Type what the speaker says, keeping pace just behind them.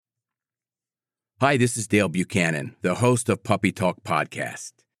Hi, this is Dale Buchanan, the host of Puppy Talk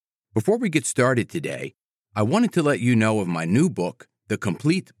Podcast. Before we get started today, I wanted to let you know of my new book, The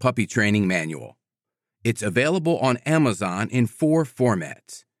Complete Puppy Training Manual. It's available on Amazon in 4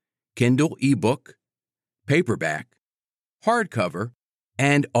 formats: Kindle ebook, paperback, hardcover,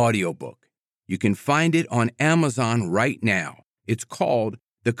 and audiobook. You can find it on Amazon right now. It's called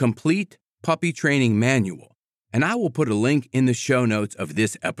The Complete Puppy Training Manual, and I will put a link in the show notes of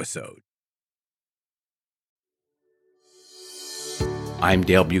this episode. I'm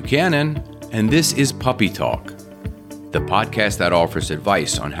Dale Buchanan, and this is Puppy Talk, the podcast that offers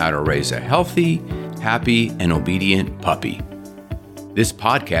advice on how to raise a healthy, happy, and obedient puppy. This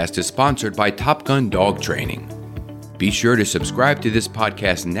podcast is sponsored by Top Gun Dog Training. Be sure to subscribe to this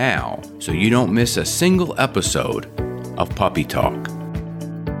podcast now so you don't miss a single episode of Puppy Talk.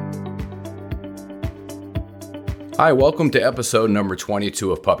 Hi, welcome to episode number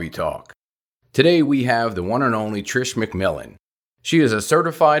 22 of Puppy Talk. Today we have the one and only Trish McMillan. She is a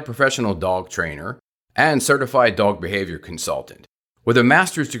certified professional dog trainer and certified dog behavior consultant with a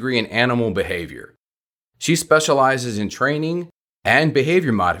master's degree in animal behavior. She specializes in training and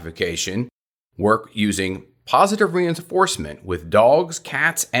behavior modification work using positive reinforcement with dogs,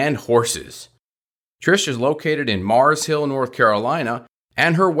 cats, and horses. Trish is located in Mars Hill, North Carolina,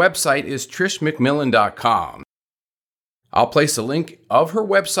 and her website is trishmcmillan.com. I'll place a link of her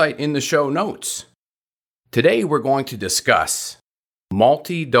website in the show notes. Today we're going to discuss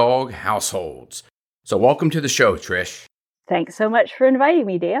multi-dog households. So welcome to the show, Trish. Thanks so much for inviting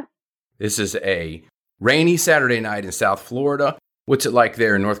me, Dale. This is a rainy Saturday night in South Florida. What's it like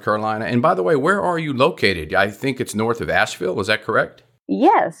there in North Carolina? And by the way, where are you located? I think it's north of Asheville. Is that correct?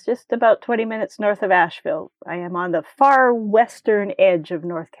 Yes, just about 20 minutes north of Asheville. I am on the far western edge of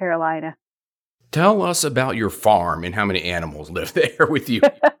North Carolina. Tell us about your farm and how many animals live there with you.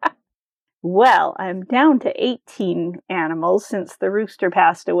 Well, I'm down to 18 animals since the rooster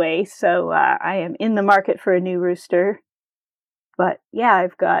passed away, so I am in the market for a new rooster. But yeah,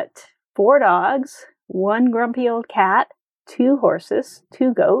 I've got 4 dogs, 1 grumpy old cat, 2 horses,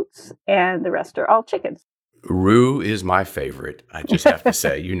 2 goats, and the rest are all chickens. Rue is my favorite, I just have to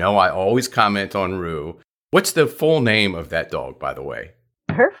say. You know, I always comment on Rue. What's the full name of that dog, by the way?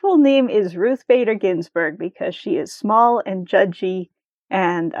 Her full name is Ruth Bader Ginsburg because she is small and judgy.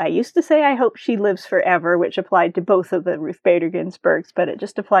 And I used to say I hope she lives forever, which applied to both of the Ruth Bader Ginsburgs, but it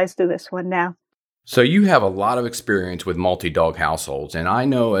just applies to this one now. So you have a lot of experience with multi-dog households. And I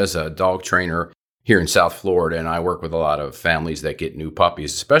know as a dog trainer here in South Florida, and I work with a lot of families that get new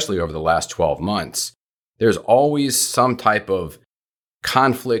puppies, especially over the last 12 months, there's always some type of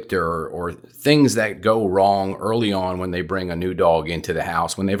conflict or things that go wrong early on when they bring a new dog into the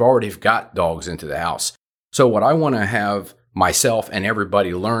house, when they've already got dogs into the house. So what I want to have myself and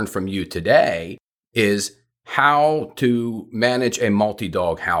everybody learn from you today is how to manage a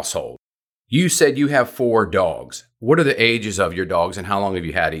multi-dog household. You said you have 4 dogs. What are the ages of your dogs and how long have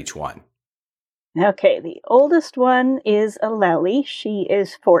you had each one? Okay, the oldest one is a Lely. She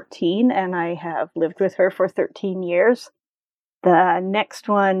is 14 and I have lived with her for 13 years. The next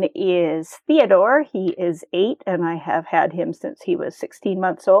one is Theodore. He is 8 and I have had him since he was 16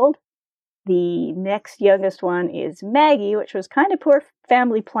 months old. The next youngest one is Maggie, which was kind of poor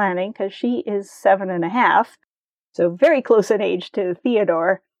family planning because she is 7.5, so very close in age to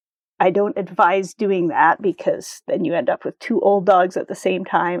Theodore. I don't advise doing that because then you end up with 2 old dogs at the same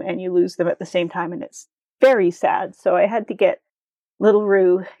time and you lose them at the same time and it's very sad. So I had to get little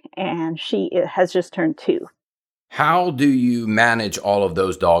Rue and she has just turned 2. How do you manage all of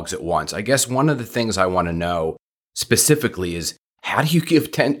those dogs at once? I guess one of the things I want to know specifically is how do you give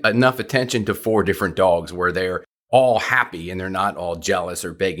enough attention to 4 different dogs where they're all happy and they're not all jealous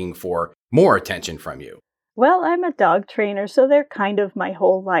or begging for more attention from you? Well, I'm a dog trainer, so they're kind of my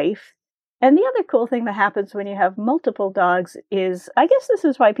whole life. And the other cool thing that happens when you have multiple dogs is, I guess this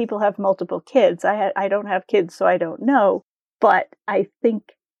is why people have multiple kids. I don't have kids, so I don't know. But I think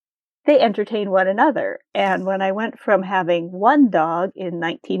they entertain one another. And when I went from having 1 dog in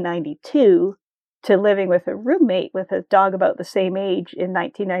 1992 to living with a roommate with a dog about the same age in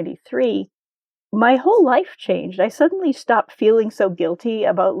 1993, my whole life changed. I suddenly stopped feeling so guilty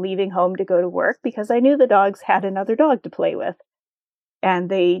about leaving home to go to work because I knew the dogs had another dog to play with.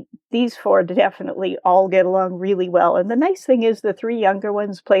 And these 4 definitely all get along really well. And the nice thing is the 3 younger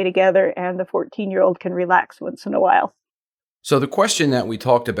ones play together and the 14-year-old can relax once in a while. So the question that we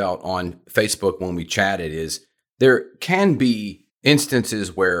talked about on Facebook when we chatted is there can be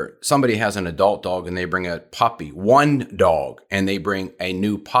instances where somebody has an adult dog and they bring a puppy, 1 dog, and they bring a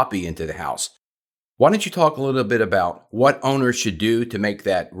new puppy into the house. Why don't you talk a little bit about what owners should do to make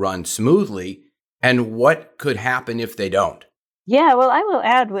that run smoothly And what could happen if they don't? Yeah, well, I will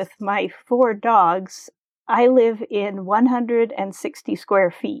add with my 4 dogs, I live in 160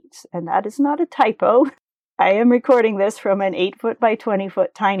 square feet, and that is not a typo. I am recording this from an 8-foot by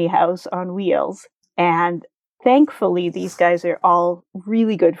 20-foot tiny house on wheels, and thankfully these guys are all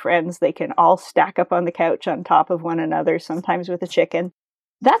really good friends. They can all stack up on the couch on top of one another, sometimes with a chicken.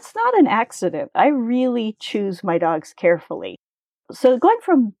 That's not an accident. I really choose my dogs carefully. So going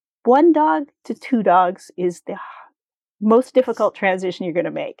from 1 dog to 2 dogs is the most difficult transition you're going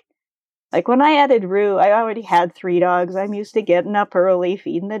to make. Like when I added Rue, I already had 3 dogs. I'm used to getting up early,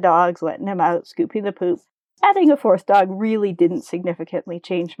 feeding the dogs, letting them out, scooping the poop. Adding a 4th dog really didn't significantly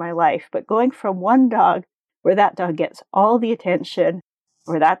change my life, but going from 1 dog where that dog gets all the attention,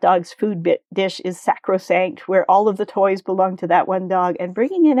 where that dog's dish is sacrosanct, where all of the toys belong to that 1 dog, and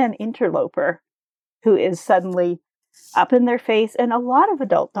bringing in an interloper who is suddenly up in their face. And a lot of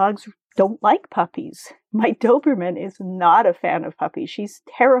adult dogs don't like puppies. My Doberman is not a fan of puppies. She's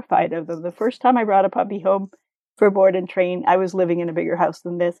terrified of them. The first time I brought a puppy home for board and train, I was living in a bigger house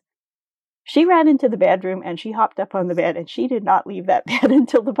than this. She ran into the bedroom and she hopped up on the bed and she did not leave that bed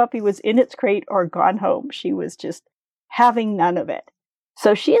until the puppy was in its crate or gone home. She was just having none of it.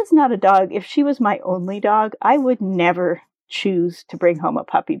 So she is not a dog. If she was my only dog, I would never choose to bring home a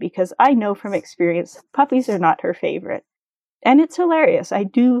puppy because I know from experience, puppies are not her favorite. And it's hilarious. I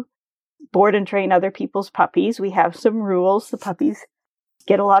do board and train other people's puppies. We have some rules. The puppies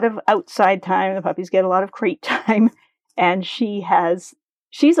get a lot of outside time. The puppies get a lot of crate time. And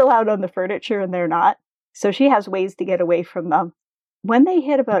she's allowed on the furniture and they're not. So she has ways to get away from them. When they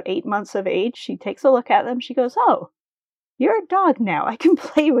hit about 8 months of age, she takes a look at them. She goes, "Oh, you're a dog now. I can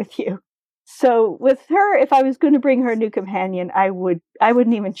play with you." So with her, if I was going to bring her a new companion, I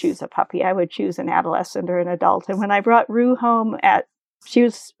wouldn't even choose a puppy. I would choose an adolescent or an adult. And when I brought Rue home she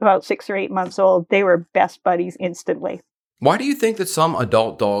was about 6 or 8 months old, they were best buddies instantly. Why do you think that some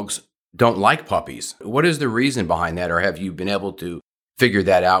adult dogs don't like puppies? What is the reason behind that? Or have you been able to figure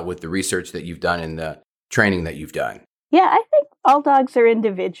that out with the research that you've done and the training that you've done? Yeah, I think all dogs are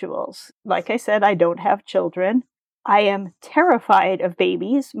individuals. Like I said, I don't have children. I am terrified of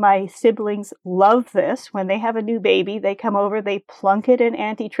babies. My siblings love this. When they have a new baby, they come over, they plunk it in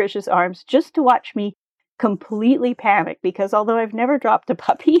Auntie Tricia's arms just to watch me completely panic because although I've never dropped a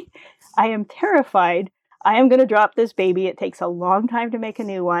puppy, I am terrified. I am going to drop this baby. It takes a long time to make a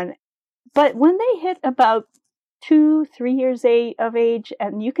new one. But when they hit about 2-3 years of age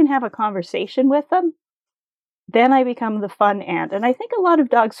and you can have a conversation with them, then I become the fun aunt. And I think a lot of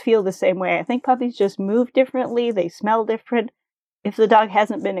dogs feel the same way. I think puppies just move differently. They smell different. If the dog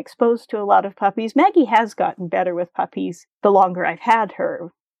hasn't been exposed to a lot of puppies, Maggie has gotten better with puppies the longer I've had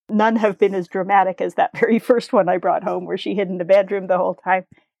her. None have been as dramatic as that very first one I brought home where she hid in the bedroom the whole time.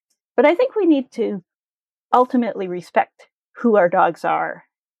 But I think we need to ultimately respect who our dogs are.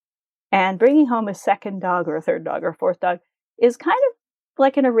 And bringing home a 2nd dog or a 3rd dog or a 4th dog is kind of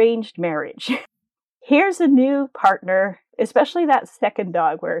like an arranged marriage. Here's a new partner, especially that 2nd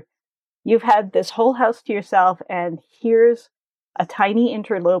dog where you've had this whole house to yourself and here's a tiny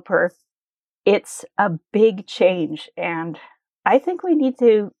interloper. It's a big change. And I think we need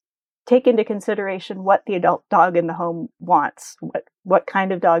to take into consideration what the adult dog in the home wants, what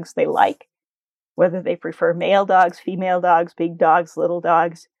kind of dogs they like, whether they prefer male dogs, female dogs, big dogs, little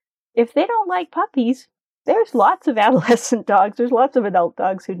dogs. If they don't like puppies, there's lots of adolescent dogs. There's lots of adult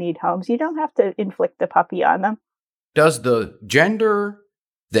dogs who need homes. You don't have to inflict the puppy on them. Does the gender,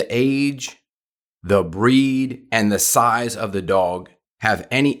 the age, the breed, and the size of the dog have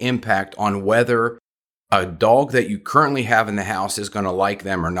any impact on whether a dog that you currently have in the house is going to like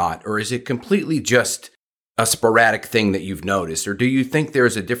them or not? Or is it completely just a sporadic thing that you've noticed? Or do you think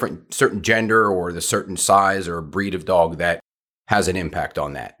there's a different certain gender or the certain size or breed of dog that has an impact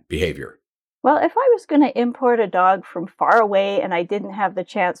on that behavior? Well, if I was going to import a dog from far away and I didn't have the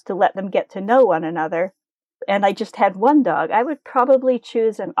chance to let them get to know one another, and I just had 1 dog, I would probably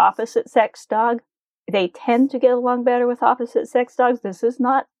choose an opposite sex dog. They tend to get along better with opposite sex dogs. This is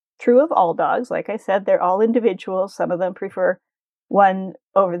not true of all dogs. Like I said, they're all individuals. Some of them prefer one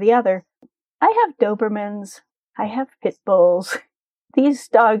over the other. I have Dobermans. I have Pit Bulls. These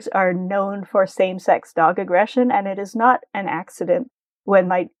dogs are known for same-sex dog aggression, and it is not an accident. When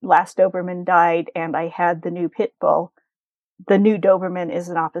my last Doberman died and I had the new Pit Bull, the new Doberman is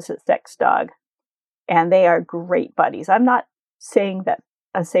an opposite-sex dog, and they are great buddies. I'm not saying that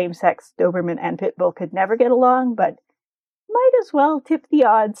a same-sex Doberman and Pit Bull could never get along, but might as well tip the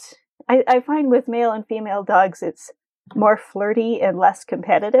odds. I find with male and female dogs, it's more flirty and less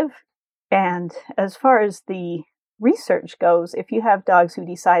competitive. And as far as the research goes, if you have dogs who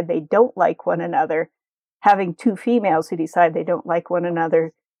decide they don't like one another, having two females who decide they don't like one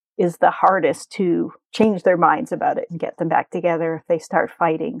another is the hardest to change their minds about it and get them back together if they start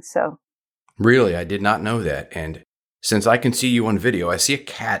fighting. So, really, I did not know that. And since I can see you on video, I see a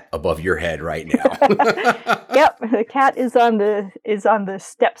cat above your head right now. Yep, the cat is on the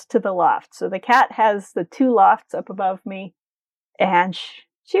steps to the loft. So the cat has the two lofts up above me, and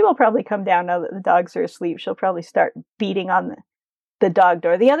she will probably come down now that the dogs are asleep. She'll probably start beating on the dog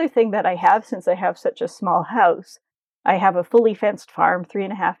door. The other thing that I have, since I have such a small house, I have a fully fenced farm,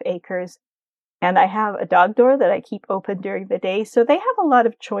 3.5 acres, and I have a dog door that I keep open during the day. So they have a lot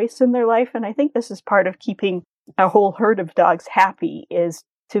of choice in their life, and I think this is part of keeping a whole herd of dogs happy, is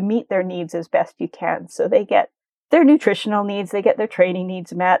to meet their needs as best you can. So they get their nutritional needs, they get their training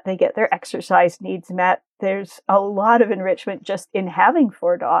needs met, they get their exercise needs met. There's a lot of enrichment just in having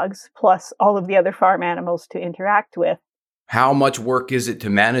 4 dogs, plus all of the other farm animals to interact with. How much work is it to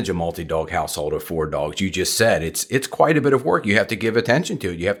manage a multi-dog household of 4 dogs? You just said it's quite a bit of work. You have to give attention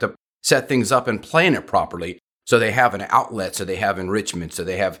to it. You have to set things up and plan it properly so they have an outlet, so they have enrichment, so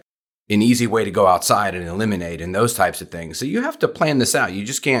they have an easy way to go outside and eliminate and those types of things. So you have to plan this out. You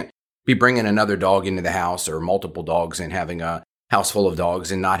just can't be bringing another dog into the house or multiple dogs and having a house full of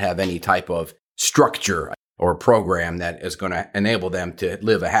dogs and not have any type of structure or program that is going to enable them to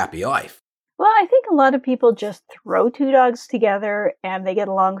live a happy life. Well, I think a lot of people just throw 2 dogs together and they get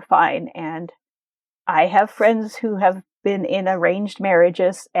along fine. And I have friends who have been in arranged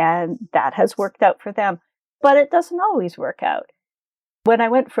marriages and that has worked out for them. But it doesn't always work out. When I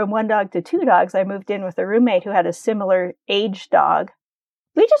went from 1 dog to 2 dogs, I moved in with a roommate who had a similar age dog.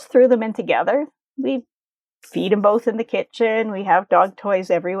 We just threw them in together. We feed them both in the kitchen. We have dog toys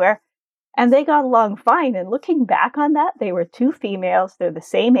everywhere. And they got along fine. And looking back on that, they were 2 females. They're the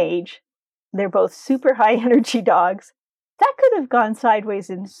same age. They're both super high energy dogs. That could have gone sideways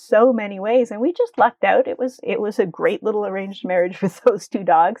in so many ways. And we just lucked out. It was a great little arranged marriage with those 2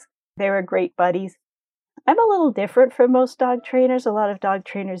 dogs. They were great buddies. I'm a little different from most dog trainers. A lot of dog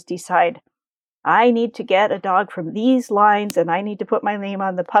trainers decide, I need to get a dog from these lines and I need to put my name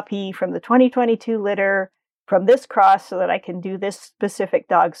on the puppy from the 2022 litter from this cross so that I can do this specific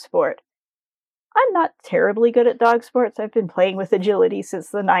dog sport. I'm not terribly good at dog sports. I've been playing with agility since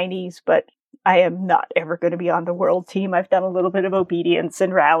the 90s, but I am not ever going to be on the world team. I've done a little bit of obedience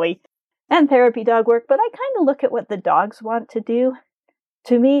and rally and therapy dog work, but I kind of look at what the dogs want to do.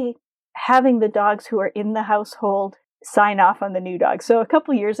 To me, having the dogs who are in the household sign off on the new dog. So a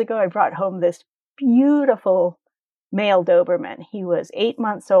couple years ago, I brought home this beautiful male Doberman. He was 8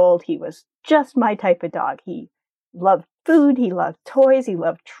 months old. He was just my type of dog. He loved food. He loved toys. He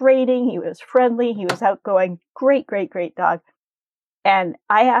loved trading. He was friendly. He was outgoing. Great, great, great dog. And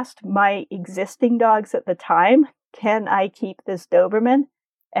I asked my existing dogs at the time, can I keep this Doberman?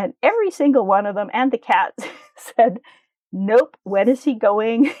 And every single one of them, and the cat, said, nope, when is he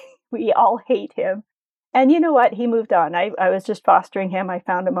going? We all hate him. And you know what? He moved on. I was just fostering him. I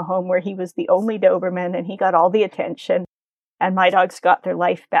found him a home where he was the only Doberman and he got all the attention. And my dogs got their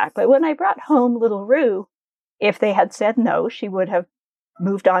life back. But when I brought home little Rue, if they had said no, she would have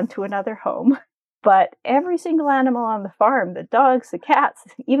moved on to another home. But every single animal on the farm, the dogs, the cats,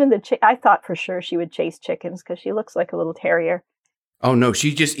 even I thought for sure she would chase chickens because she looks like a little terrier. Oh, no,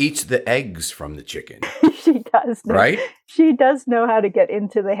 she just eats the eggs from the chicken. She does. Right? She does know how to get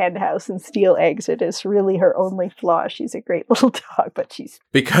into the hen house and steal eggs. It is really her only flaw. She's a great little dog, but she's...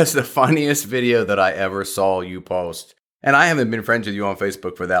 Because the funniest video that I ever saw you post, and I haven't been friends with you on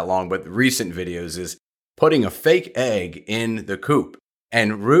Facebook for that long, but recent videos is putting a fake egg in the coop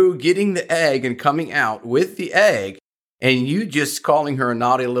and Rue getting the egg and coming out with the egg and you just calling her a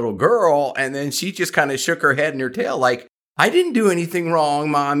naughty little girl. And then she just kind of shook her head and her tail like, I didn't do anything wrong,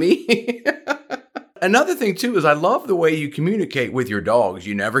 mommy. Another thing, too, is I love the way you communicate with your dogs.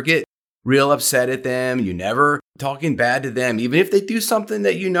 You never get real upset at them. You never talking bad to them. Even if they do something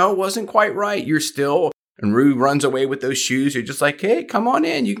that you know wasn't quite right, you're still, and Rue runs away with those shoes. You're just like, hey, come on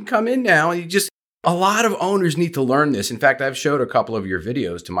in. You can come in now. And a lot of owners need to learn this. In fact, I've showed a couple of your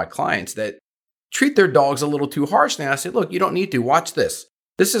videos to my clients that treat their dogs a little too harshly. And I said, look, you don't need to. Watch this.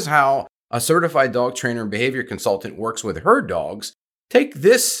 This is how a certified dog trainer and behavior consultant works with her dogs. Take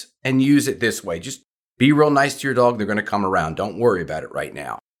this and use it this way. Just be real nice to your dog. They're going to come around. Don't worry about it right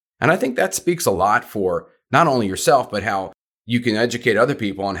now. And I think that speaks a lot for not only yourself, but how you can educate other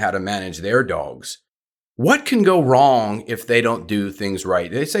people on how to manage their dogs. What can go wrong if they don't do things right?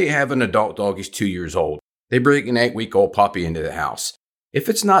 They say you have an adult dog, he's 2 years old. They bring an 8-week-old puppy into the house. If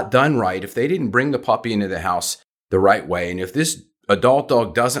it's not done right, if they didn't bring the puppy into the house the right way, and if this adult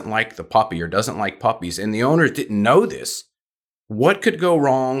dog doesn't like the puppy or doesn't like puppies, and the owners didn't know this, what could go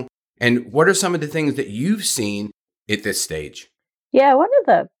wrong? And what are some of the things that you've seen at this stage? Yeah, one of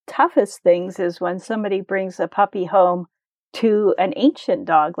the toughest things is when somebody brings a puppy home to an ancient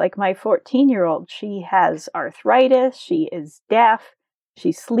dog, like my 14-year-old. She has arthritis, she is deaf,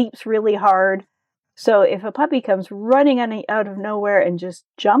 she sleeps really hard. So if a puppy comes running out of nowhere and just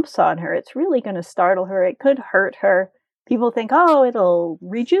jumps on her, it's really going to startle her. It could hurt her. People think, oh, it'll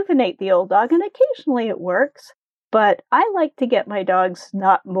rejuvenate the old dog, and occasionally it works. But I like to get my dogs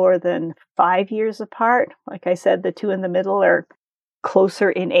not more than 5 years apart. Like I said, the two in the middle are closer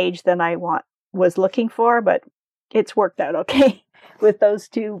in age than I was looking for, but it's worked out okay with those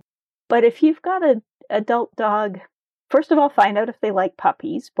two. But if you've got an adult dog, first of all, find out if they like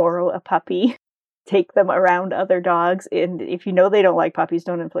puppies, borrow a puppy, take them around other dogs. And if you know they don't like puppies,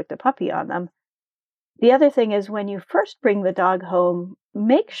 don't inflict a puppy on them. The other thing is when you first bring the dog home,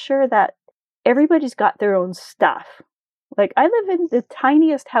 make sure that everybody's got their own stuff. Like I live in the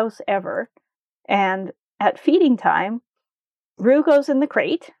tiniest house ever, and at feeding time, Rue goes in the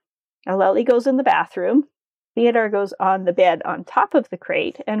crate, Aleli goes in the bathroom, Theodore goes on the bed on top of the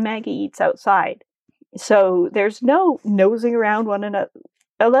crate, and Maggie eats outside. So there's no nosing around one another.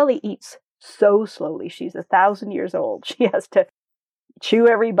 Aleli eats so slowly. She's 1,000 years old. She has to chew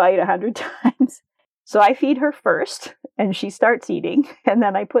every bite 100 times. So I feed her first, and she starts eating, and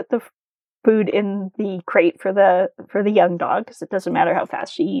then I put the food in the crate for the young dog, because it doesn't matter how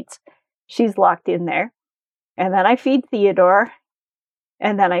fast she eats. She's locked in there. And then I feed Theodore,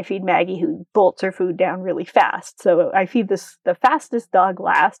 and then I feed Maggie, who bolts her food down really fast. So I feed the fastest dog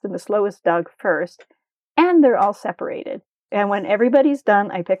last and the slowest dog first, and they're all separated. And when everybody's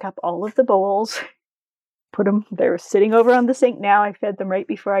done, I pick up all of the bowls, put them, they're sitting over on the sink now. I fed them right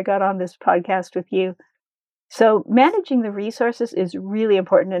before I got on this podcast with you. So managing the resources is really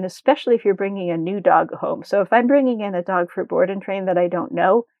important, and especially if you're bringing a new dog home. So if I'm bringing in a dog for board and train that I don't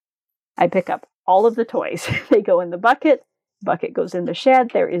know, I pick up all of the toys. They go in the bucket goes in the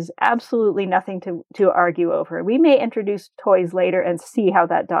shed. There is absolutely nothing to argue over. We may introduce toys later and see how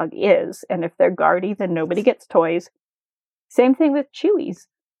that dog is, and if they're guardy, then nobody gets toys. Same thing with chewies.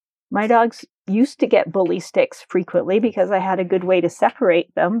 My dogs used to get bully sticks frequently because I had a good way to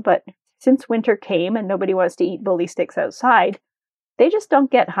separate them, but since winter came and nobody wants to eat bully sticks outside, they just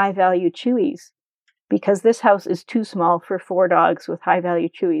don't get high-value chewies because this house is too small for 4 dogs with high-value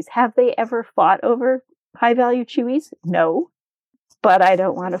chewies. Have they ever fought over high-value chewies? No, but I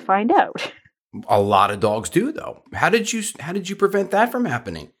don't want to find out. A lot of dogs do, though. How did you prevent that from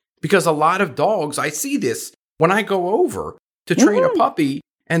happening? Because a lot of dogs, I see this when I go over to train a puppy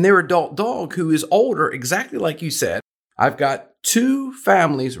and their adult dog who is older, exactly like you said. I've got 2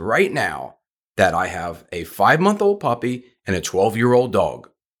 families right now that I have a 5-month-old puppy and a 12-year-old dog.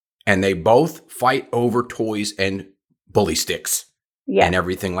 And they both fight over toys and bully sticks and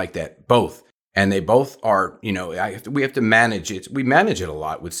everything like that. Both. And they both are, we have to manage it. We manage it a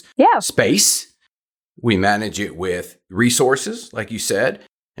lot with space. We manage it with resources, like you said,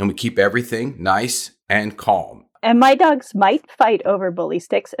 and we keep everything nice and calm. And my dogs might fight over bully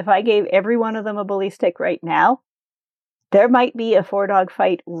sticks. If I gave every one of them a bully stick right now, there might be a 4-dog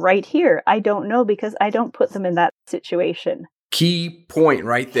fight right here. I don't know because I don't put them in that situation. Key point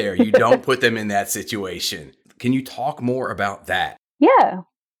right there. You don't put them in that situation. Can you talk more about that? Yeah.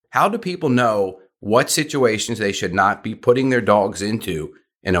 How do people know what situations they should not be putting their dogs into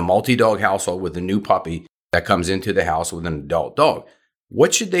in a multi-dog household with a new puppy that comes into the house with an adult dog?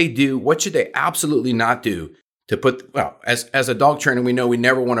 What should they do? What should they absolutely not do to put, as a dog trainer, we know we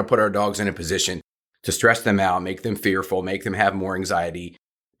never want to put our dogs in a position to stress them out, make them fearful, make them have more anxiety,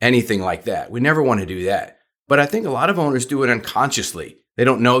 anything like that. We never want to do that. But I think a lot of owners do it unconsciously. They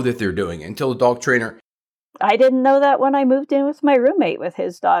don't know that they're doing it until the dog trainer. I didn't know that when I moved in with my roommate with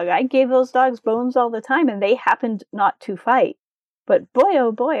his dog. I gave those dogs bones all the time, and they happened not to fight. But boy,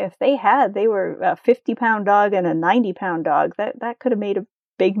 oh boy, if they were a 50-pound dog and a 90-pound dog, that could have made a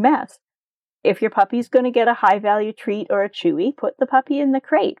big mess. If your puppy's going to get a high-value treat or a chewy, put the puppy in the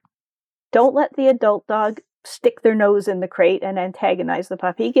crate. Don't let the adult dog stick their nose in the crate and antagonize the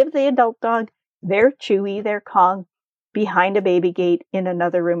puppy. Give the adult dog their chewy, their Kong, behind a baby gate in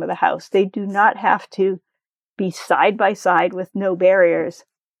another room of the house. They do not have to be side by side with no barriers.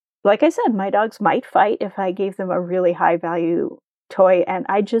 Like I said, my dogs might fight if I gave them a really high value toy, and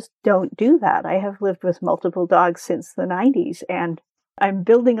I just don't do that. I have lived with multiple dogs since the 90s, and I'm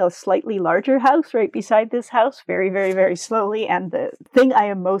building a slightly larger house right beside this house very, very, very slowly. And the thing I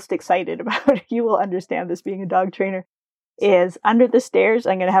am most excited about, you will understand this being a dog trainer, is under the stairs,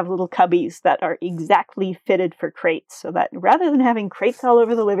 I'm going to have little cubbies that are exactly fitted for crates. So that rather than having crates all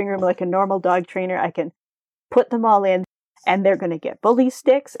over the living room like a normal dog trainer, I can put them all in, and they're going to get bully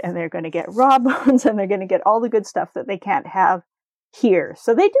sticks, and they're going to get raw bones, and they're going to get all the good stuff that they can't have here.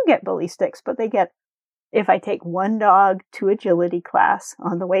 So they do get bully sticks, but they get, if I take one dog to agility class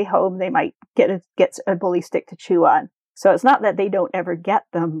on the way home, they might get a bully stick to chew on. So it's not that they don't ever get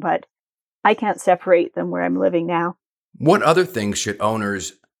them, but I can't separate them where I'm living now. What other things should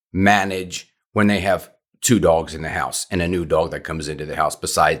owners manage when they have two dogs in the house and a new dog that comes into the house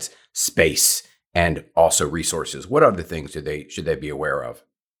besides space and also resources? What other things should they be aware of?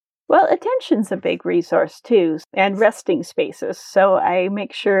 Well, attention's a big resource too, and resting spaces. So I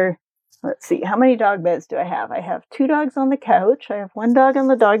make sure, let's see, how many dog beds do I have? I have 2 dogs on the couch. I have 1 dog on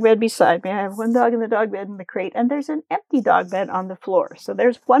the dog bed beside me. I have 1 dog in the dog bed in the crate, and there's an empty dog bed on the floor. So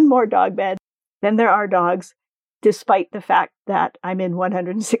there's 1 more dog bed than there are dogs, despite the fact that I'm in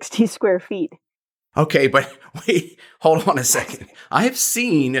 160 square feet. Okay, but wait, hold on a second. I've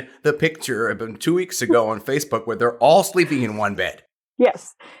seen the picture about 2 weeks ago on Facebook where they're all sleeping in one bed.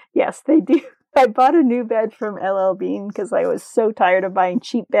 Yes, they do. I bought a new bed from LL Bean because I was so tired of buying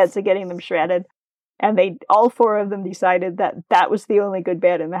cheap beds and getting them shredded. And all 4 of them decided that was the only good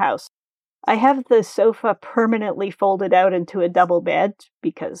bed in the house. I have the sofa permanently folded out into a double bed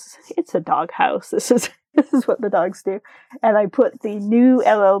because it's a dog house. This is what the dogs do. And I put the new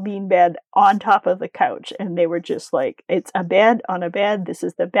LL Bean bed on top of the couch, and they were just like, it's a bed on a bed. This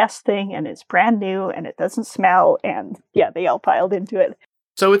is the best thing, and it's brand new, and it doesn't smell. And yeah, they all piled into it.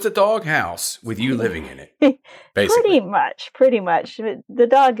 So it's a dog house with you living in it, basically. Pretty much. The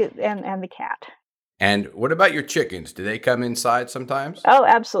dog and the cat. And what about your chickens? Do they come inside sometimes? Oh,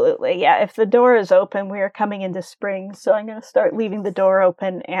 absolutely. Yeah, if the door is open, we are coming into spring, so I'm going to start leaving the door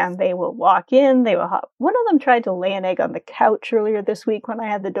open, and they will walk in. They will hop. One of them tried to lay an egg on the couch earlier this week when I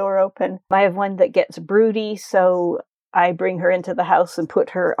had the door open. I have one that gets broody, so I bring her into the house and put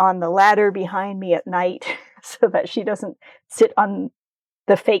her on the ladder behind me at night so that she doesn't sit on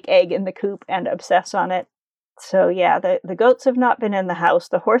the fake egg in the coop and obsess on it. So yeah, the goats have not been in the house.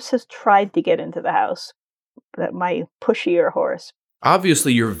 The horse has tried to get into the house, my pushier horse.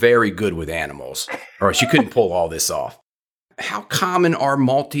 Obviously, you're very good with animals, or else you couldn't pull all this off. How common are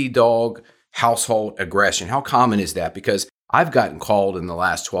multi-dog household aggression? How common is that? Because I've gotten called in the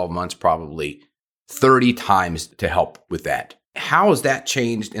last 12 months probably 30 times to help with that. How has that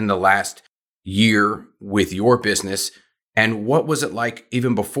changed in the last year with your business? And what was it like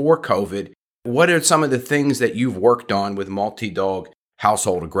even before COVID? What are some of the things that you've worked on with multi-dog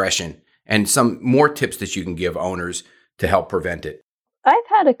household aggression and some more tips that you can give owners to help prevent it? I've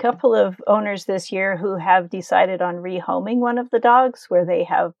had a couple of owners this year who have decided on rehoming one of the dogs, where they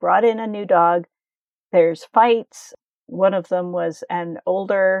have brought in a new dog. There's fights. One of them was an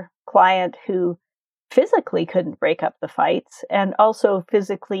older client who physically couldn't break up the fights and also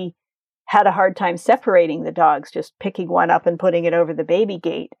physically had a hard time separating the dogs, just picking one up and putting it over the baby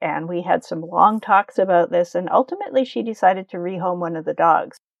gate. And we had some long talks about this, and ultimately she decided to rehome one of the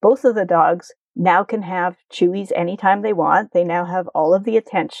dogs. Both of the dogs now can have chewies anytime they want. They now have all of the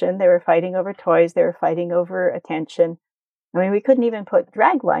attention. They were fighting over toys. They were fighting over attention. I mean, we couldn't even put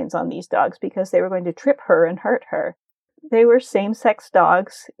drag lines on these dogs because they were going to trip her and hurt her. They were same-sex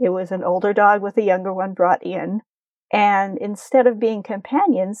dogs. It was an older dog with a younger one brought in. And instead of being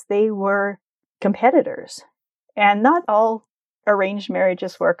companions, they were competitors. And not all arranged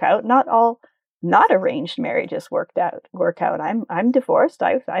marriages work out. Not all not arranged marriages work out. I'm divorced.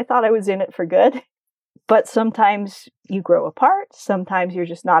 I thought I was in it for good. But sometimes you grow apart. Sometimes you're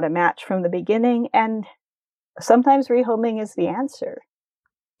just not a match from the beginning. And sometimes rehoming is the answer.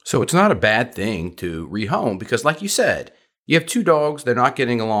 So it's not a bad thing to rehome because, like you said, you have 2 dogs. They're not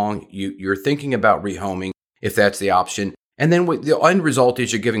getting along. You're thinking about rehoming if that's the option. And then the end result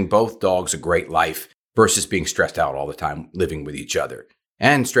is you're giving both dogs a great life versus being stressed out all the time living with each other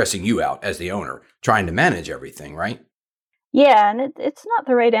and stressing you out as the owner, trying to manage everything, right? Yeah, and it's not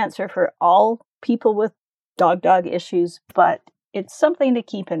the right answer for all people with dog issues, but it's something to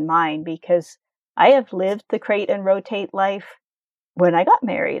keep in mind because I have lived the crate and rotate life. When I got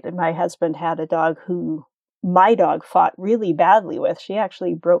married, and my husband had a dog who my dog fought really badly with. She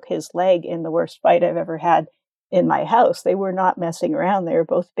actually broke his leg in the worst fight I've ever had in my house. They were not messing around. They were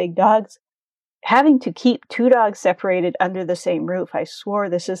both big dogs. Having to keep 2 dogs separated under the same roof, I swore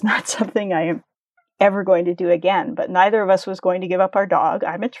this is not something I am ever going to do again. But neither of us was going to give up our dog.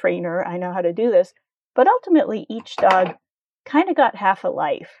 I'm a trainer. I know how to do this. But ultimately, each dog kind of got half a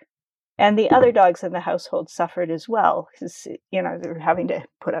life. And the other dogs in the household suffered as well. Because, they were having to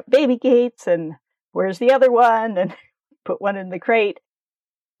put up baby gates and where's the other one? And put one in the crate.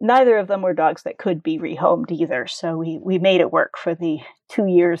 Neither of them were dogs that could be rehomed either, so we made it work for the 2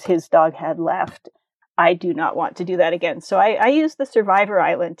 years his dog had left. I do not want to do that again. So I use the survivor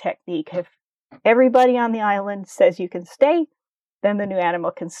island technique. If everybody on the island says you can stay, then the new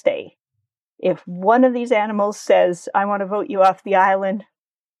animal can stay. If one of these animals says, I want to vote you off the island,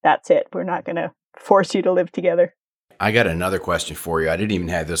 that's it. We're not going to force you to live together. I got another question for you. I didn't even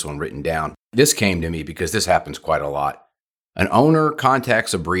have this one written down. This came to me because this happens quite a lot. An owner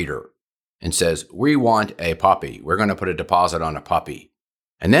contacts a breeder and says, we want a puppy. We're going to put a deposit on a puppy.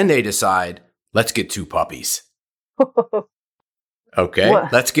 And then they decide, let's get 2 puppies. Okay,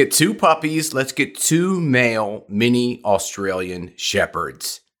 what? Let's get 2 puppies. Let's get 2 male mini Australian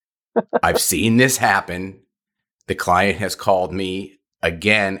Shepherds. I've seen this happen. The client has called me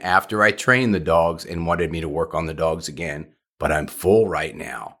again after I trained the dogs and wanted me to work on the dogs again, but I'm full right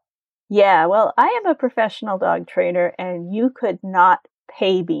now. Yeah, well, I am a professional dog trainer, and you could not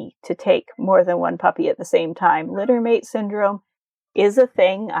pay me to take more than 1 puppy at the same time. Littermate syndrome is a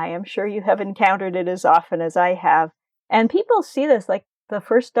thing. I am sure you have encountered it as often as I have. And people see this, like the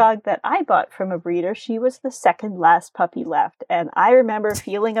first dog that I bought from a breeder, she was the second last puppy left. And I remember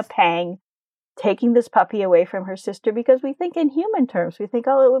feeling a pang taking this puppy away from her sister, because we think in human terms. We think,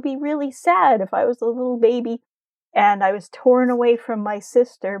 oh, it would be really sad if I was a little baby and I was torn away from my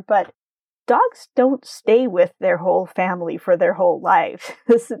sister. But dogs don't stay with their whole family for their whole life.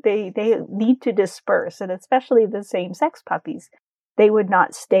 They need to disperse, and especially the same-sex puppies. They would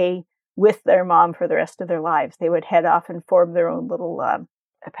not stay with their mom for the rest of their lives. They would head off and form their own little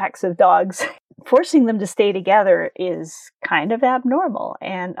packs of dogs. Forcing them to stay together is kind of abnormal,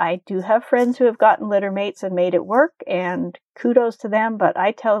 and I do have friends who have gotten litter mates and made it work, and kudos to them, but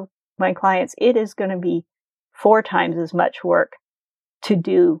I tell my clients it is going to be 4 times as much work to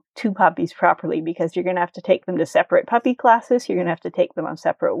do 2 puppies properly, because you're going to have to take them to separate puppy classes, you're going to have to take them on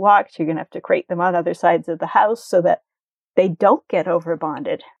separate walks, you're going to have to crate them on other sides of the house so that they don't get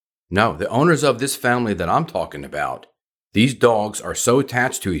over-bonded. No, the owners of this family that I'm talking about, these dogs are so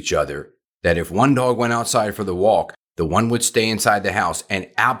attached to each other that if one dog went outside for the walk, the one would stay inside the house and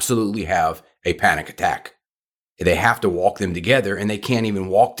absolutely have a panic attack. They have to walk them together, and they can't even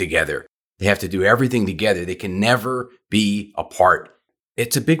walk together. They have to do everything together. They can never be apart.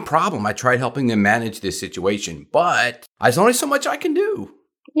 It's a big problem. I tried helping them manage this situation, but there's only so much I can do.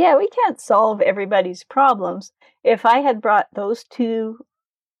 Yeah, we can't solve everybody's problems. If I had brought those 2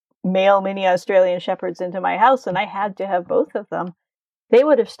 male mini Australian Shepherds into my house and I had to have both of them, they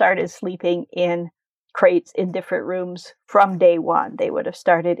would have started sleeping in crates in different rooms from day one. They would have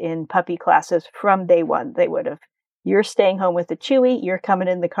started in puppy classes from day one. They would have, you're staying home with the Chewy, you're coming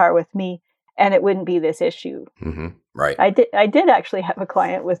in the car with me, and it wouldn't be this issue. Mm-hmm. Right. I did actually have a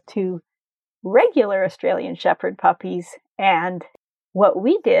client with 2 regular Australian Shepherd puppies, and what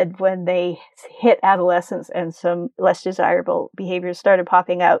we did when they hit adolescence and some less desirable behaviors started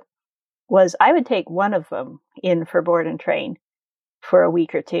popping out was I would take one of them in for board and train for a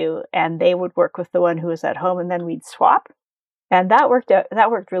week or 2, and they would work with the one who was at home, and then we'd swap. And that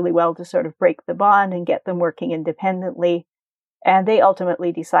worked really well to sort of break the bond and get them working independently. And they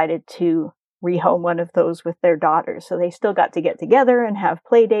ultimately decided to rehome one of those with their daughters. So they still got to get together and have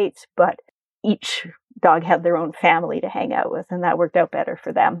play dates, but each dog had their own family to hang out with, and that worked out better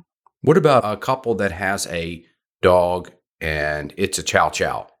for them. What about a couple that has a dog and it's a chow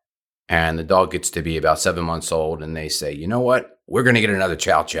chow, and the dog gets to be about 7 months old, and they say, you know what? We're going to get another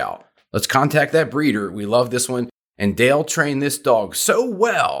chow chow. Let's contact that breeder. We love this one. And Dale trained this dog so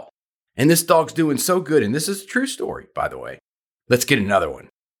well, and this dog's doing so good. And this is a true story, by the way. Let's get another one.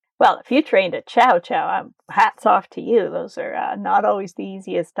 Well, if you trained a chow chow, hats off to you. Those are not always the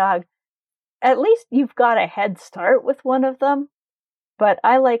easiest dog. At least you've got a head start with one of them. But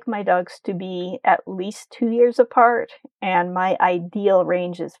I like my dogs to be at least 2 years apart, and my ideal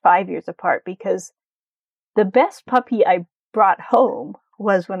range is 5 years apart, because the best puppy I brought home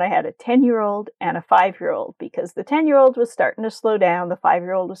was when I had a 10-year-old and a 5-year-old, because the 10-year-old was starting to slow down, the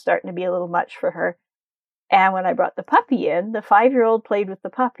 5-year-old was starting to be a little much for her. And when I brought the puppy in, the 5-year-old played with the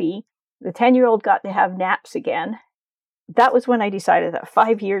puppy, the 10-year-old got to have naps again. That was when I decided that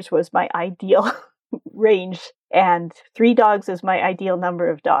 5 years was my ideal range, and 3 dogs is my ideal number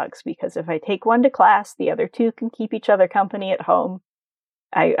of dogs, because if I take one to class, the other 2 can keep each other company at home.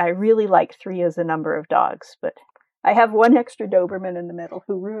 I really like 3 as a number of dogs, but I have one extra Doberman in the middle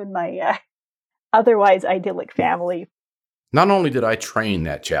who ruined my otherwise idyllic family. Not only did I train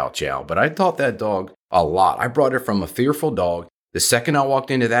that chow chow, but I taught that dog a lot. I brought it from a fearful dog. The second I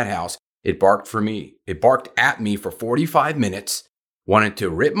walked into that house, it barked for me. It barked at me for 45 minutes, wanted to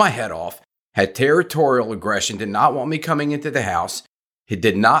rip my head off. had territorial aggression, did not want me coming into the house. He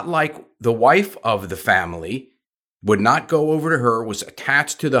did not like the wife of the family, would not go over to her, was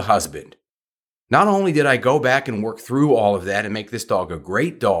attached to the husband. Not only did I go back and work through all of that and make this dog a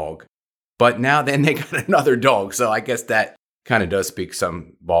great dog, but now then they got another dog. So I guess that kind of does speak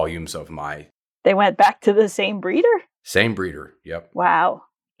some volumes of my... They went back to the same breeder? Same breeder, yep. Wow.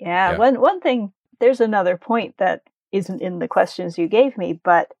 Yeah. One thing, there's another point that isn't in the questions you gave me,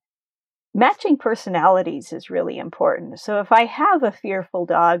 but matching personalities is really important. So if I have a fearful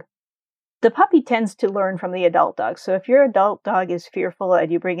dog, the puppy tends to learn from the adult dog. So if your adult dog is fearful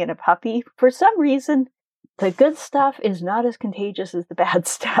and you bring in a puppy, for some reason, the good stuff is not as contagious as the bad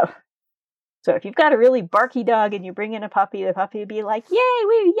stuff. So if you've got a really barky dog and you bring in a puppy, the puppy would be like, yay,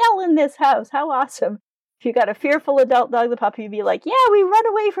 we yell in this house. How awesome. If you've got a fearful adult dog, the puppy would be like, yeah, we run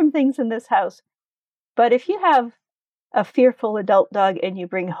away from things in this house. But if you have a fearful adult dog and you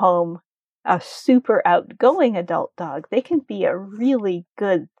bring home a super outgoing adult dog, they can be a really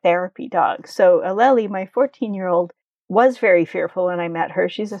good therapy dog. So Aleli, my 14-year-old, was very fearful when I met her.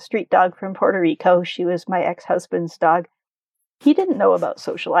 She's a street dog from Puerto Rico. She was my ex-husband's dog. He didn't know about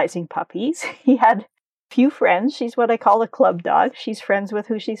socializing puppies. He had few friends. She's what I call a club dog. She's friends with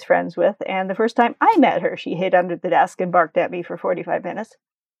who she's friends with. And the first time I met her, she hid under the desk and barked at me for 45 minutes.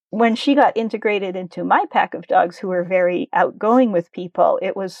 When she got integrated into my pack of dogs who were very outgoing with people,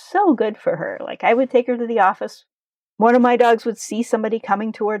 it was so good for her. Like, I would take her to the office. One of my dogs would see somebody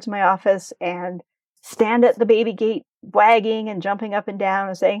coming towards my office and stand at the baby gate, wagging and jumping up and down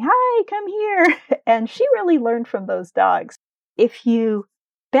and saying, hi, come here. And she really learned from those dogs. If you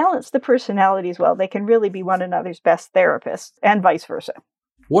balance the personalities well, they can really be one another's best therapists, and vice versa.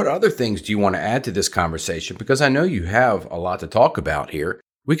 What other things do you want to add to this conversation? Because I know you have a lot to talk about here.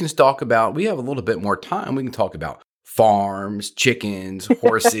 We have a little bit more time. We can talk about farms, chickens,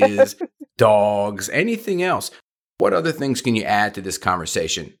 horses, dogs, anything else. What other things can you add to this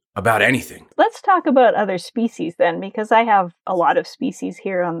conversation about anything? Let's talk about other species then, because I have a lot of species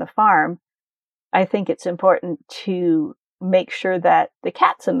here on the farm. I think it's important to make sure that the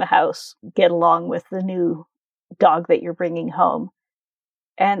cats in the house get along with the new dog that you're bringing home.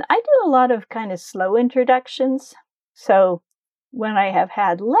 And I do a lot of kind of slow introductions. So when I have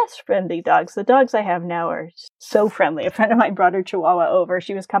had less friendly dogs, the dogs I have now are so friendly. A friend of mine brought her Chihuahua over.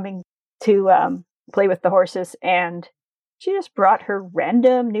 She was coming to play with the horses, and she just brought her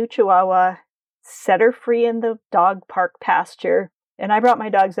random new Chihuahua, set her free in the dog park pasture. And I brought my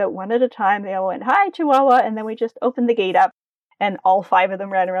dogs out one at a time. They all went, hi, Chihuahua. And then we just opened the gate up and all 5 of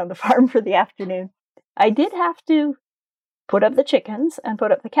them ran around the farm for the afternoon. I did have to put up the chickens and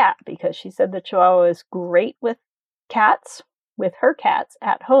put up the cat because she said the Chihuahua is great with cats, with her cats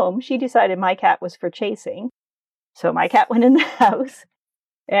at home. She decided my cat was for chasing. So my cat went in the house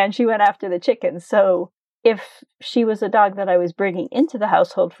and she went after the chickens. So if she was a dog that I was bringing into the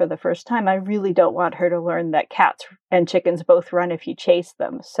household for the first time, I really don't want her to learn that cats and chickens both run if you chase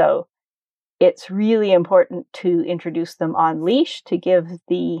them. So it's really important to introduce them on leash to give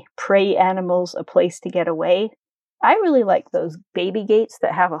the prey animals a place to get away. I really like those baby gates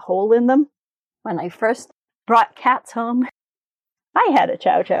that have a hole in them. When I first brought cats home, I had a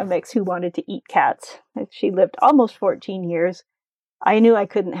Chow Chow mix who wanted to eat cats. She lived almost 14 years. I knew I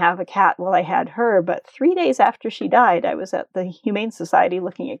couldn't have a cat while I had her, but 3 days after she died, I was at the Humane Society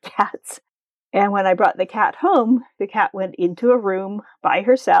looking at cats. And when I brought the cat home, the cat went into a room by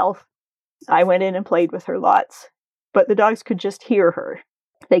herself. I went in and played with her lots, but the dogs could just hear her.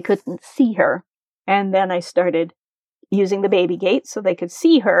 They couldn't see her. And then I started using the baby gate so they could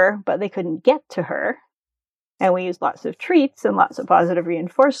see her, but they couldn't get to her. And we used lots of treats and lots of positive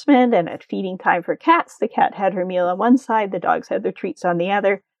reinforcement. And at feeding time for cats, the cat had her meal on one side, the dogs had their treats on the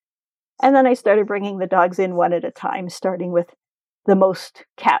other. And then I started bringing the dogs in one at a time, starting with the most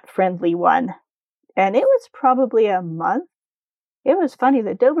cat-friendly one. And it was probably a month. It was funny,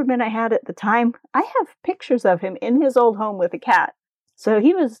 the Doberman I had at the time, I have pictures of him in his old home with a cat. So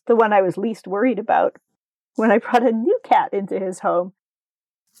he was the one I was least worried about. When I brought a new cat into his home,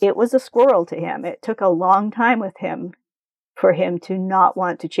 it was a squirrel to him. It took a long time with him for him to not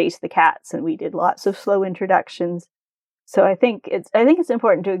want to chase the cats, and we did lots of slow introductions. So I think it's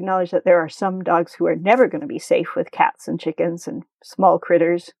important to acknowledge that there are some dogs who are never going to be safe with cats and chickens and small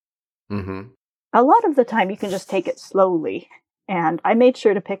critters. Mm-hmm. A lot of the time you can just take it slowly. And I made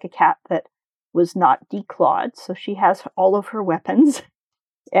sure to pick a cat that was not declawed, so she has all of her weapons.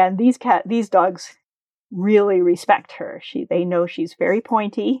 And these dogs really respect her. They know she's very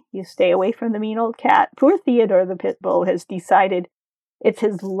pointy. You stay away from the mean old cat. Poor Theodore, the pit bull, has decided it's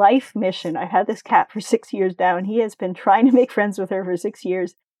his life mission. I've had this cat for 6 years now, and he has been trying to make friends with her for 6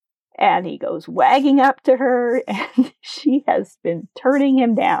 years. And he goes wagging up to her, and she has been turning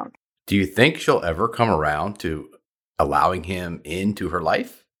him down. Do you think she'll ever come around to allowing him into her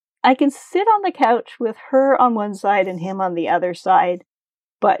life? I can sit on the couch with her on one side and him on the other side,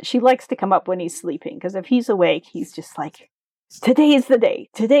 but she likes to come up when he's sleeping, because if he's awake, he's just like, today's the day.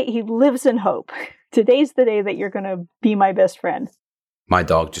 Today, he lives in hope. Today's the day that you're going to be my best friend. My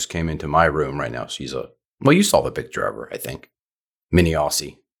dog just came into my room right now. Well, you saw the picture of her, I think. Mini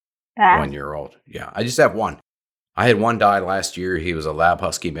Aussie, 1 year old. Yeah, I just have one. I had one die last year. He was a Lab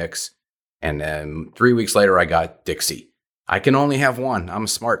Husky mix. And then 3 weeks later, I got Dixie. I can only have one. I'm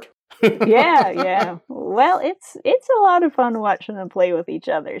smart. Yeah. Well, it's a lot of fun watching them play with each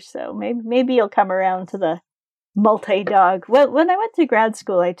other. So maybe you'll come around to the multi-dog. Well, when I went to grad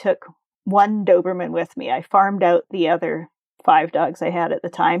school, I took one Doberman with me. I farmed out the other 4 dogs I had at the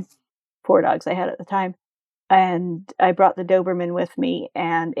time. And I brought the Doberman with me.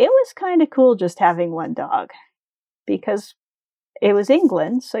 And it was kind of cool just having one dog, because it was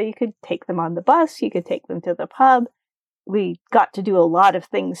England, so you could take them on the bus, you could take them to the pub. We got to do a lot of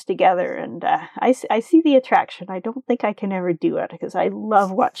things together, and I see the attraction. I don't think I can ever do it, because I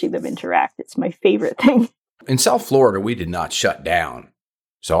love watching them interact. It's my favorite thing. In South Florida, we did not shut down.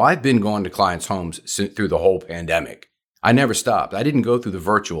 So I've been going to clients' homes through the whole pandemic. I never stopped. I didn't go through the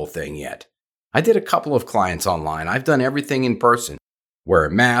virtual thing yet. I did a couple of clients online. I've done everything in person. Wear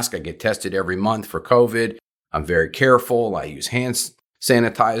a mask. I get tested every month for COVID. I'm very careful. I use hand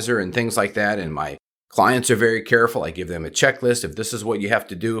sanitizer and things like that. And my clients are very careful. I give them a checklist. If this is what you have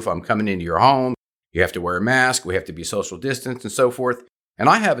to do if I'm coming into your home, you have to wear a mask. We have to be social distance and so forth. And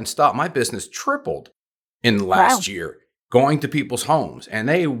I haven't stopped. My business tripled in the last year going to people's homes. And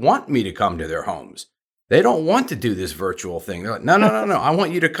they want me to come to their homes. They don't want to do this virtual thing. They're like, no. I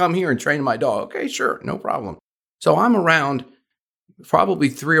want you to come here and train my dog. Okay, sure. No problem. So I'm around probably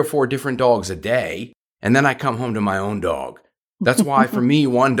 3 or 4 different dogs a day. And then I come home to my own dog. That's why for me,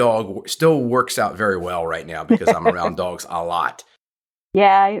 one dog still works out very well right now, because I'm around dogs a lot.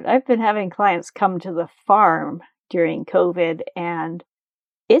 Yeah, I've been having clients come to the farm during COVID, and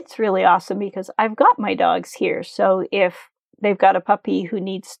it's really awesome because I've got my dogs here. So if they've got a puppy who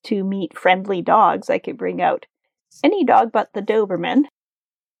needs to meet friendly dogs, I could bring out any dog but the Doberman.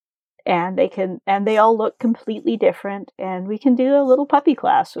 And they all look completely different. And we can do a little puppy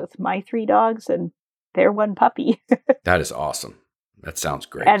class with my 3 dogs and their 1 puppy. That is awesome. That sounds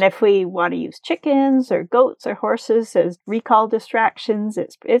great. And if we want to use chickens or goats or horses as recall distractions,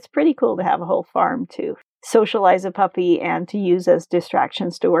 it's pretty cool to have a whole farm to socialize a puppy and to use as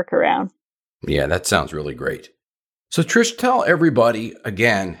distractions to work around. Yeah, that sounds really great. So Trish, tell everybody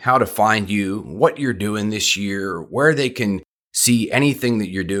again how to find you, what you're doing this year, where they can see anything that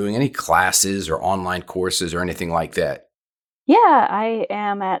you're doing, any classes or online courses or anything like that. Yeah, I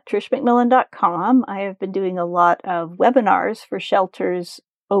am at trishmcmillan.com. I have been doing a lot of webinars for shelters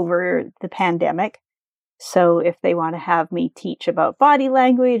over the pandemic. So if they want to have me teach about body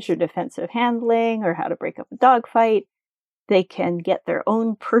language or defensive handling or how to break up a dog fight, they can get their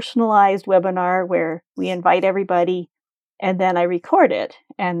own personalized webinar where we invite everybody and then I record it.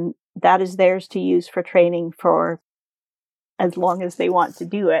 And that is theirs to use for training for as long as they want to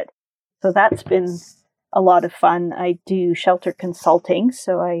do it. So that's been a lot of fun. I do shelter consulting,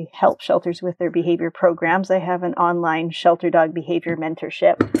 so I help shelters with their behavior programs. I have an online shelter dog behavior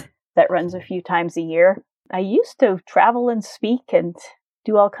mentorship that runs a few times a year. I used to travel and speak and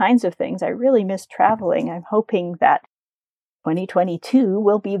do all kinds of things. I really miss traveling. I'm hoping that 2022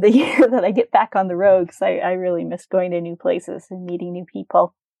 will be the year that I get back on the road, because I really miss going to new places and meeting new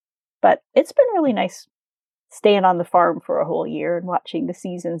people. But it's been really nice staying on the farm for a whole year and watching the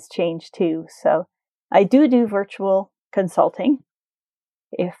seasons change too. So I do virtual consulting.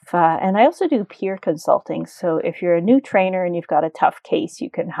 And I also do peer consulting. So if you're a new trainer and you've got a tough case,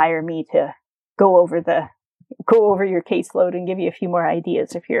 you can hire me to go over your caseload and give you a few more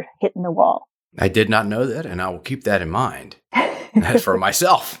ideas if you're hitting the wall. I did not know that, and I will keep that in mind for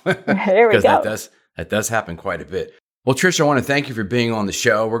myself. There we go. Because that does happen quite a bit. Well, Trish, I want to thank you for being on the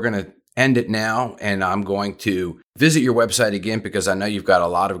show. We're going to end it now, and I'm going to visit your website again because I know you've got a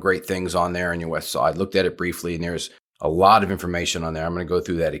lot of great things on there on your website. I looked at it briefly, and there's a lot of information on there. I'm going to go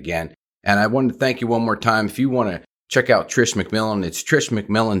through that again. And I wanted to thank you one more time. If you want to check out Trish McMillan, it's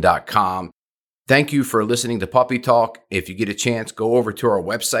trishmcmillan.com. Thank you for listening to Puppy Talk. If you get a chance, go over to our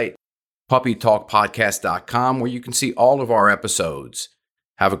website, puppytalkpodcast.com, where you can see all of our episodes.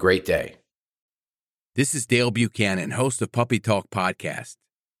 Have a great day. This is Dale Buchanan, host of Puppy Talk Podcast.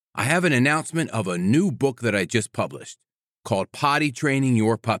 I have an announcement of a new book that I just published called Potty Training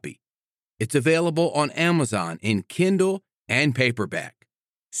Your Puppy. It's available on Amazon in Kindle and paperback.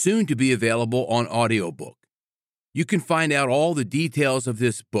 soon to be available on audiobook. You can find out all the details of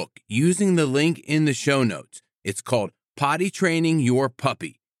this book using the link in the show notes. It's called Potty Training Your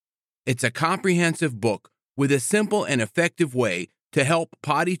Puppy. It's a comprehensive book with a simple and effective way to help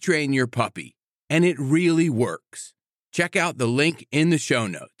potty train your puppy, and it really works. Check out the link in the show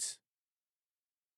notes.